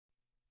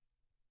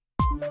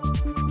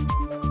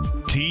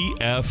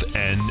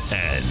TFNN.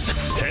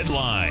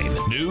 Headline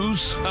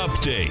News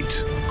Update.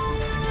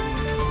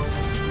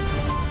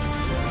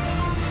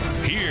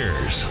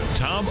 Here's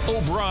Tom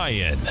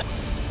O'Brien.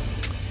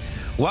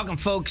 Welcome,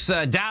 folks.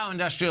 Dow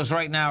Industrials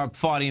right now are up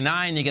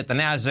 49. You get the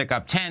Nasdaq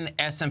up 10.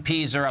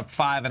 S&Ps are up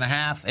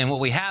 5.5. And what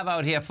we have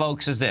out here,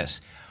 folks, is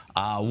this.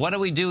 What did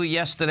we do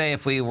yesterday?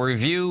 If we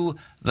review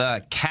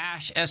the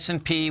cash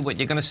S&P, what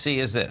you're going to see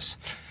is this.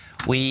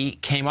 We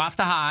came off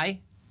the high.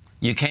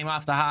 You came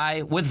off the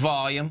high with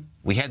volume.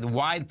 We had the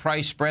wide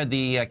price spread.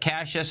 The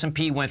cash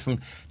S&P went from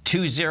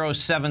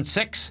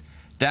 2076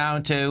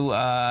 down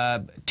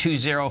to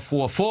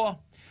 2044.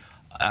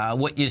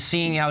 What you're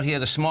seeing out here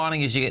this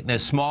morning is you're getting a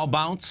small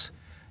bounce.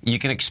 You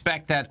can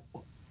expect that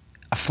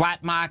a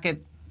flat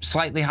market,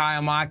 slightly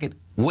higher market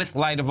with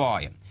lighter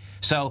volume.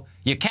 So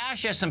your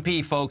cash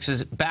S&P, folks,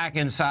 is back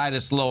inside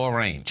its lower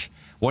range.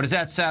 What does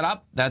that set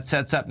up? That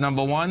sets up,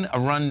 number one, a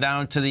run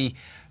down to the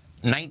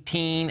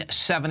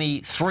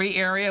 1973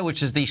 area,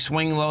 which is the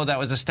swing low that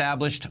was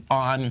established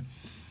in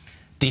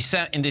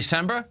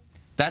December.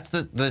 That's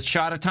the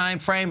shorter time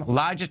frame.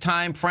 Larger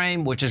time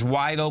frame, which is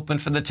wide open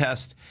for the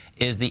test,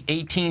 is the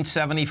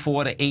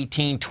 1874 to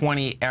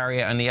 1820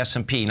 area in the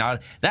S&P. Now,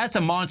 that's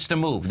a monster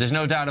move. There's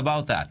no doubt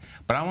about that.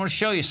 But I want to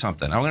show you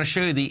something. I'm going to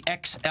show you the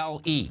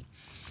XLE.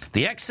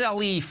 The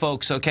XLE,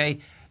 folks, okay,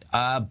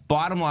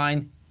 bottom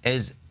line,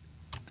 is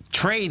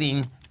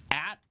trading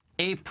at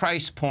a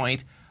price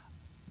point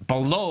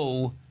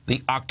below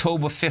the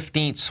October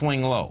 15th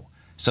swing low.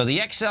 So the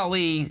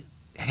XLE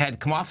had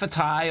come off its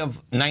high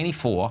of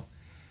 94.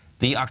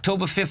 The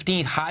October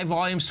 15th high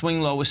volume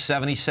swing low was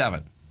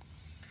 77.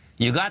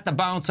 You got the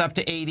bounce up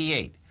to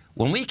 88.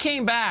 When we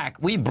came back,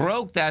 we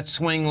broke that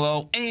swing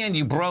low, and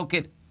you broke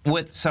it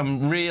with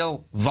some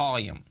real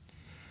volume.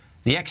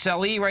 The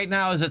XLE right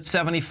now is at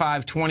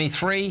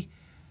 75.23.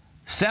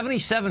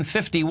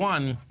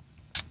 77.51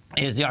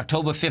 is the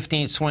October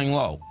 15th swing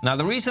low. Now,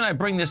 the reason I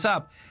bring this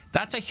up,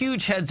 that's a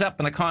huge heads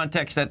up in the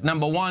context that,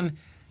 number one,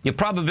 your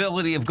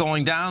probability of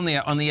going down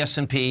there on the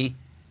S&P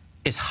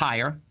is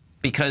higher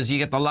because you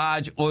get the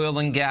large oil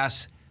and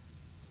gas,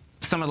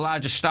 some of the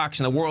largest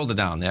stocks in the world are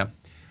down there.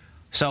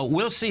 So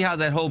we'll see how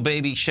that whole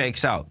baby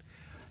shakes out.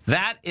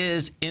 That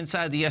is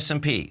inside the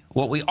S&P.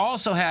 What we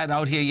also had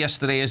out here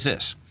yesterday is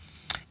this,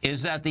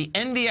 is that the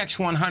NDX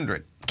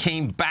 100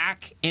 came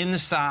back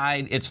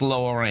inside its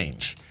lower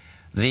range.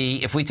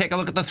 If we take a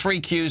look at the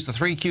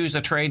 3Qs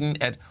are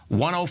trading at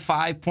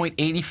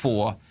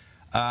 105.84.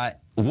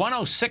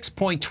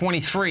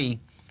 106.23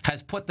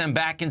 has put them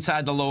back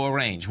inside the lower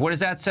range. What does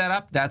that set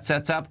up? That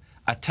sets up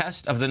a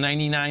test of the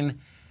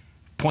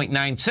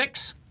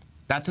 99.96.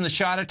 That's in the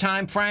shorter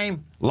time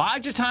frame.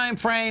 Larger time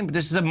frame,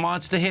 this is a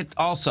monster hit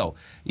also.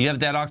 You have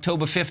that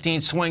October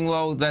 15th swing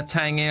low that's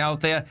hanging out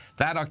there.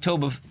 That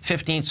October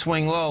 15th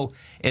swing low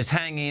is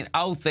hanging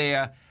out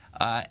there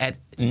at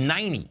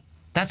 90.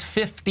 That's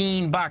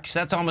 15 bucks.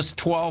 That's almost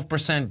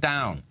 12%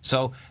 down.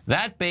 So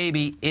that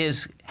baby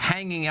is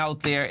hanging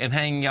out there and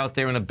hanging out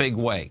there in a big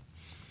way.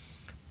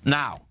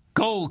 Now,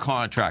 gold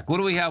contract. What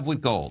do we have with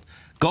gold?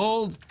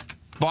 Gold,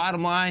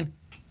 bottom line,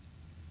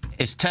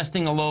 is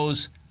testing the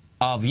lows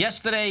of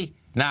yesterday.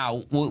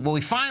 Now, what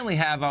we finally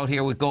have out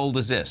here with gold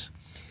is this.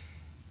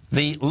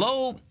 The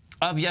low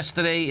of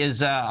yesterday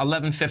is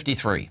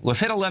 1153. We've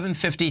hit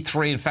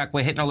 1153. In fact,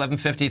 we're hitting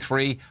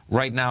 1153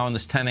 right now on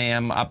this 10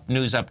 a.m.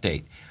 news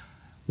update.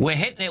 We're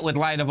hitting it with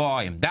lighter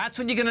volume. That's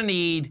what you're going to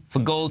need for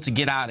gold to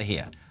get out of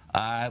here.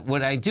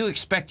 What I do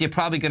expect you're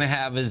probably going to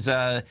have is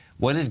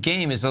what his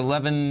game is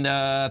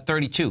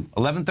 1132.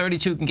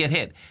 1132 can get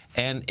hit.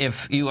 And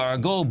if you are a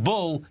gold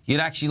bull, you'd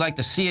actually like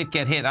to see it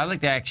get hit. I'd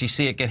like to actually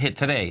see it get hit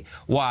today.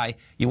 Why?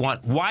 You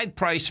want wide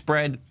price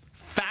spread,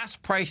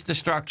 fast price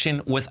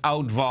destruction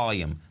without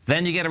volume.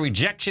 Then you get a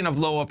rejection of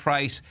lower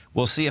price.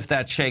 We'll see if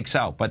that shakes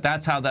out. But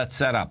that's how that's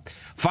set up.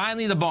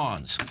 Finally, the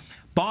bonds.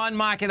 Bond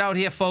market out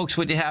here, folks,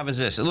 what you have is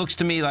this. It looks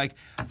to me like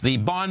the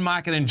bond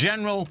market in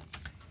general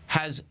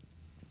has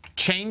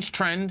changed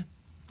trend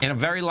in a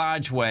very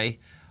large way.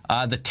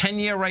 The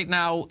 10-year right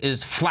now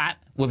is flat.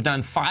 We've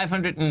done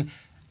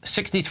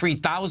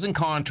 563,000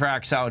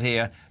 contracts out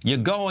here. You're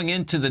going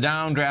into the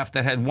downdraft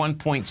that had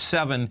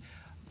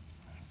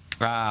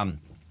 1.7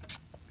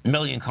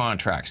 million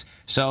contracts.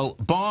 So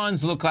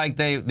bonds look like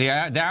they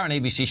are an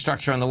ABC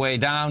structure on the way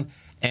down,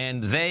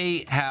 and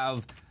they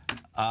have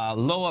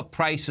lower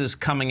prices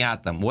coming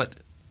at them.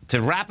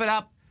 To wrap it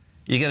up,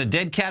 you get a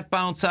dead cat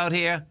bounce out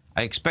here.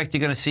 I expect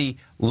you're going to see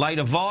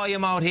lighter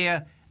volume out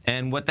here,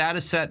 and what that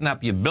is setting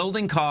up, you're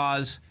building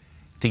cause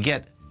to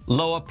get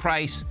lower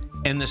price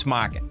in this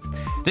market.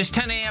 This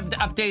 10 a.m.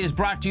 update is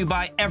brought to you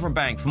by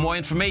Everbank. For more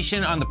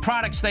information on the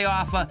products they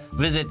offer,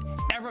 visit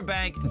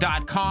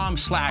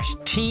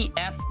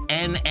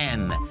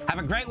everbank.com/TFNN. Have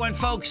a great one,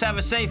 folks. Have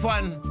a safe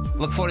one.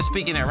 Look forward to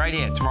speaking there right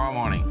here tomorrow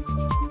morning.